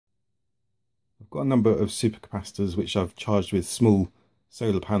got a number of supercapacitors which I've charged with small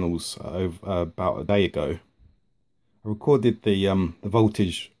solar panels about a day ago. I recorded the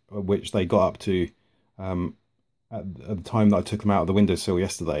voltage at which they got up to at the time that I took them out of the windowsill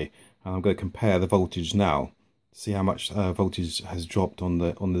yesterday, and I'm going to compare the voltage now to see how much voltage has dropped on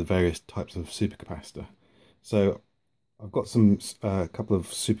the various types of supercapacitor. So I've got some couple of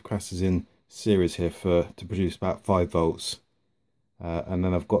supercapacitors in series here to produce about 5 volts, and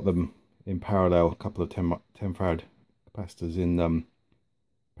then I've got them in parallel, a couple of 10 farad capacitors in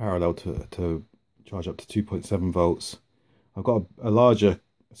parallel to charge up to 2.7 volts. I've got a larger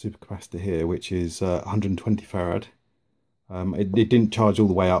supercapacitor here which is 120 farad. It didn't charge all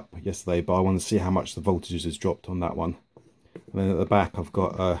the way up yesterday, but I want to see how much the voltage has dropped on that one. And then at the back I've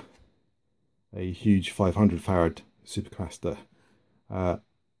got a huge 500 farad supercapacitor, and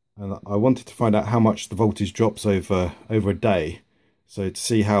I wanted to find out how much the voltage drops over a day, so to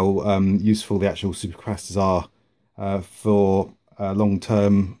see how useful the actual supercapacitors are for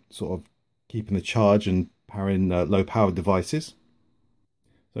long-term sort of keeping the charge and powering low powered devices.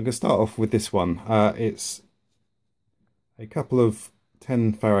 So I'm going to start off with this one. It's a couple of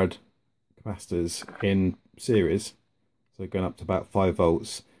 10 farad capacitors in series, so going up to about 5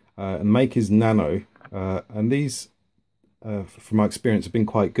 volts, and make is nano, and these from my experience have been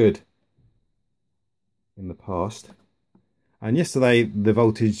quite good in the past. And yesterday the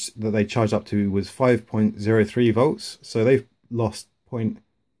voltage that they charged up to was 5.03 volts, so they've lost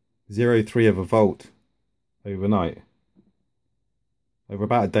 0.03 of a volt overnight. Over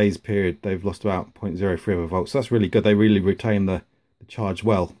about a day's period they've lost about 0.03 of a volt, so that's really good. They really retain the charge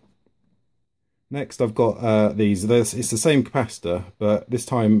well. Next I've got these. It's the same capacitor, but this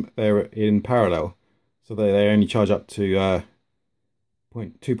time they're in parallel, so they only charge up to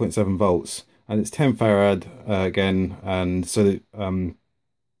 2.7 volts. And it's 10 farad again, and so and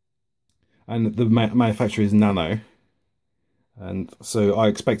the manufacturer is Nano, and so I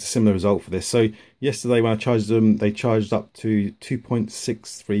expect a similar result for this. So yesterday when I charged them, they charged up to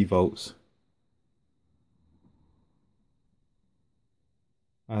 2.63 volts,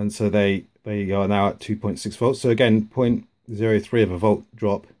 and so they are now at 2.6 volts. So again, 0.03 of a volt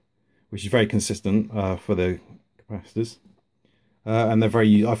drop, which is very consistent for the capacitors, and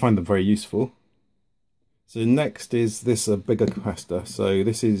I find them very useful. So next is this bigger capacitor. So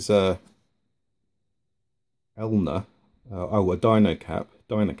this is Elna, a Dynacap,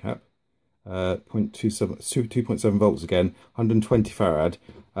 2.7 volts again, 120 farad,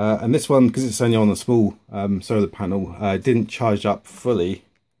 and this one, because it's only on a small solar panel, didn't charge up fully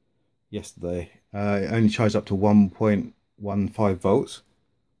yesterday. It only charged up to 1.15 volts.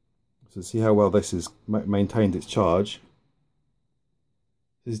 So see how well this has maintained its charge.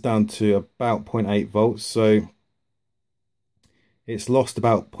 This is down to about 0.8 volts, so it's lost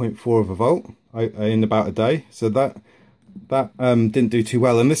about 0.4 of a volt in about a day. So that didn't do too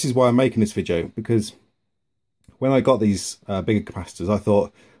well, and this is why I'm making this video, because when I got these bigger capacitors, I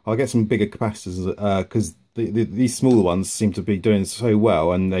thought I'll get some bigger capacitors because these smaller ones seem to be doing so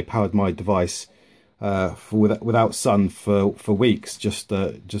well, and they powered my device without sun for weeks, just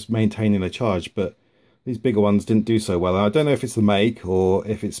maintaining the charge. But these bigger ones didn't do so well. And I don't know if it's the make or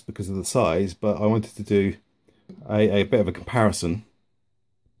if it's because of the size, but I wanted to do a bit of a comparison.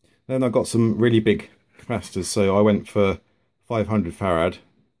 Then I got some really big capacitors, so I went for 500 farad,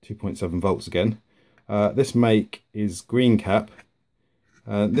 2.7 volts again. This make is Green Cap.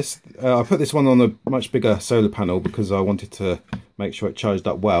 I put this one on a much bigger solar panel because I wanted to make sure it charged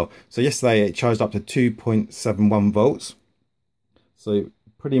up well. So yesterday it charged up to 2.71 volts, so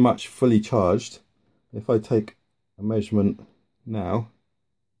pretty much fully charged. If I take a measurement now,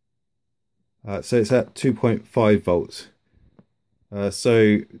 so it's at 2.5 volts, so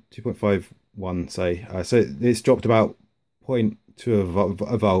 2.51 say, so it's dropped about 0.2 of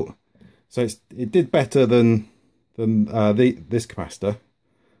a volt. So it did better than this capacitor,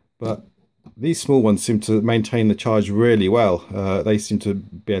 but these small ones seem to maintain the charge really well. They seem to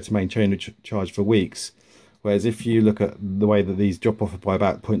be able to maintain the charge for weeks, whereas if you look at the way that these drop off by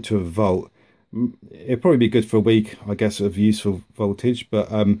about 0.2 of a volt, it'd probably be good for a week, I guess, of useful voltage,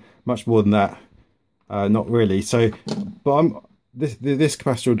 but much more than that, not really. So, but this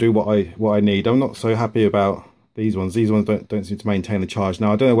capacitor will do what I need. I'm not so happy about these ones. These ones don't seem to maintain the charge.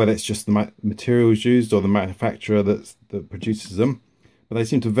 Now I don't know whether it's just the materials used or the manufacturer that produces them, but they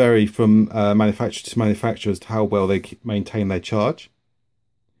seem to vary from manufacturer to manufacturer as to how well they maintain their charge.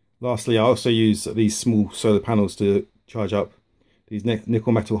 Lastly, I also use these small solar panels to charge up these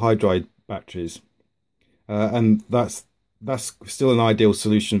nickel metal hydride batteries, and that's still an ideal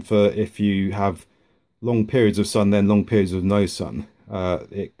solution for if you have long periods of sun, then long periods of no sun.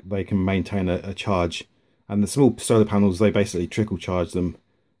 they can maintain a charge. And the small solar panels, they basically trickle charge them.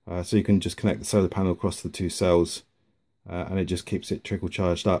 So you can just connect the solar panel across the two cells, and it just keeps it trickle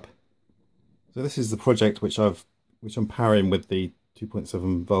charged up. So this is the project which I'm powering with the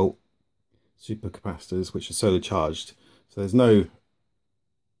 2.7 volt super capacitors, which are solar charged. So there's no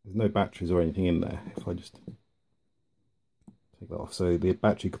batteries or anything in there. If I just take that off, so the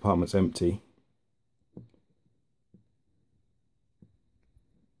battery compartment's empty.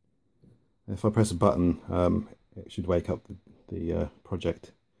 If I press a button, it should wake up the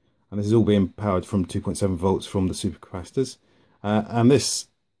project. And this is all being powered from 2.7 volts from the super capacitors. And this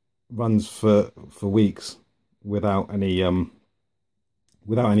runs for weeks without any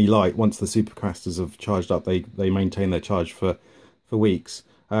light. Once the super capacitors have charged up, they maintain their charge for weeks.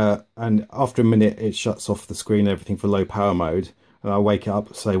 And after a minute, it shuts off the screen, everything for low power mode. And I'll wake it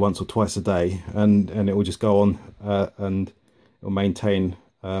up, say once or twice a day, and it will just go on and it will maintain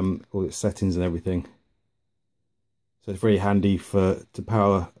all its settings and everything. So it's very handy to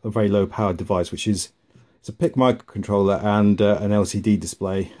power a very low powered device, which is it's a PIC microcontroller and an LCD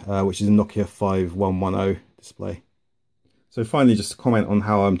display, which is a Nokia 5110 display. So finally, just to comment on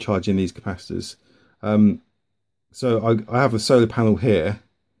how I'm charging these capacitors. So I have a solar panel here,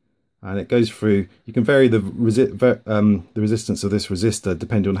 and it goes through. You can vary the resistance of this resistor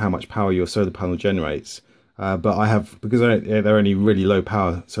depending on how much power your solar panel generates. But I have, because they're only really low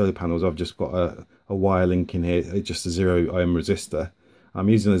power solar panels, I've just got a wire link in here. It's just a 0 ohm resistor. I'm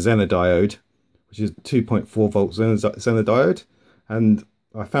using a Zener diode, which is 2.4 volt Zener diode. And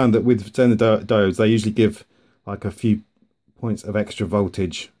I found that with Zener diodes, they usually give like a few points of extra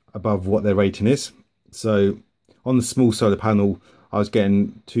voltage above what their rating is. So on the small solar panel, I was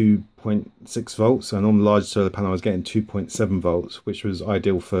getting 2.6 volts, and on the large solar panel, I was getting 2.7 volts, which was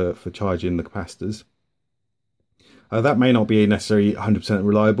ideal for charging the capacitors. That may not be necessarily 100%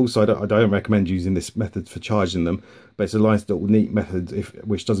 reliable, so I don't recommend using this method for charging them, but it's a nice little neat method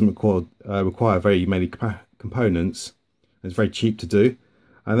which doesn't require very many components. It's very cheap to do.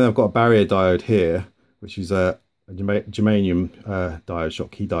 And then I've got a barrier diode here, which is a germanium diode,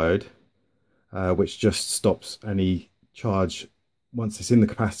 Schottky diode, which just stops any charge once it's in the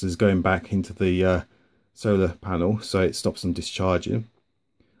capacitors going back into the solar panel, so it stops them discharging.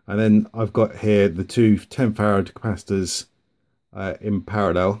 And then I've got here the two 10 farad capacitors in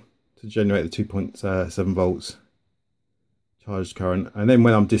parallel to generate the 2.7 volts charged current. And then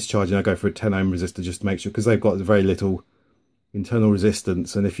when I'm discharging, I go for a 10 ohm resistor just to make sure, because they've got very little internal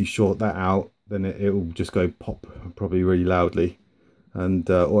resistance, and if you short that out, then it will just go pop probably really loudly, and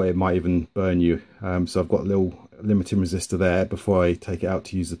or it might even burn you. So I've got a little limiting resistor there before I take it out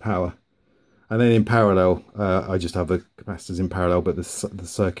to use the power. And then in parallel, I just have the capacitors in parallel, but the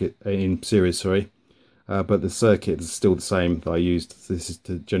circuit in series, sorry. But the circuit is still the same that I used. This is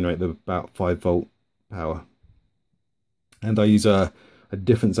to generate the about 5 volt power. And I use a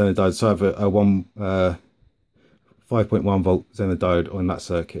different Zener diode, so I have a 5.1 volt Zener diode on that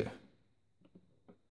circuit.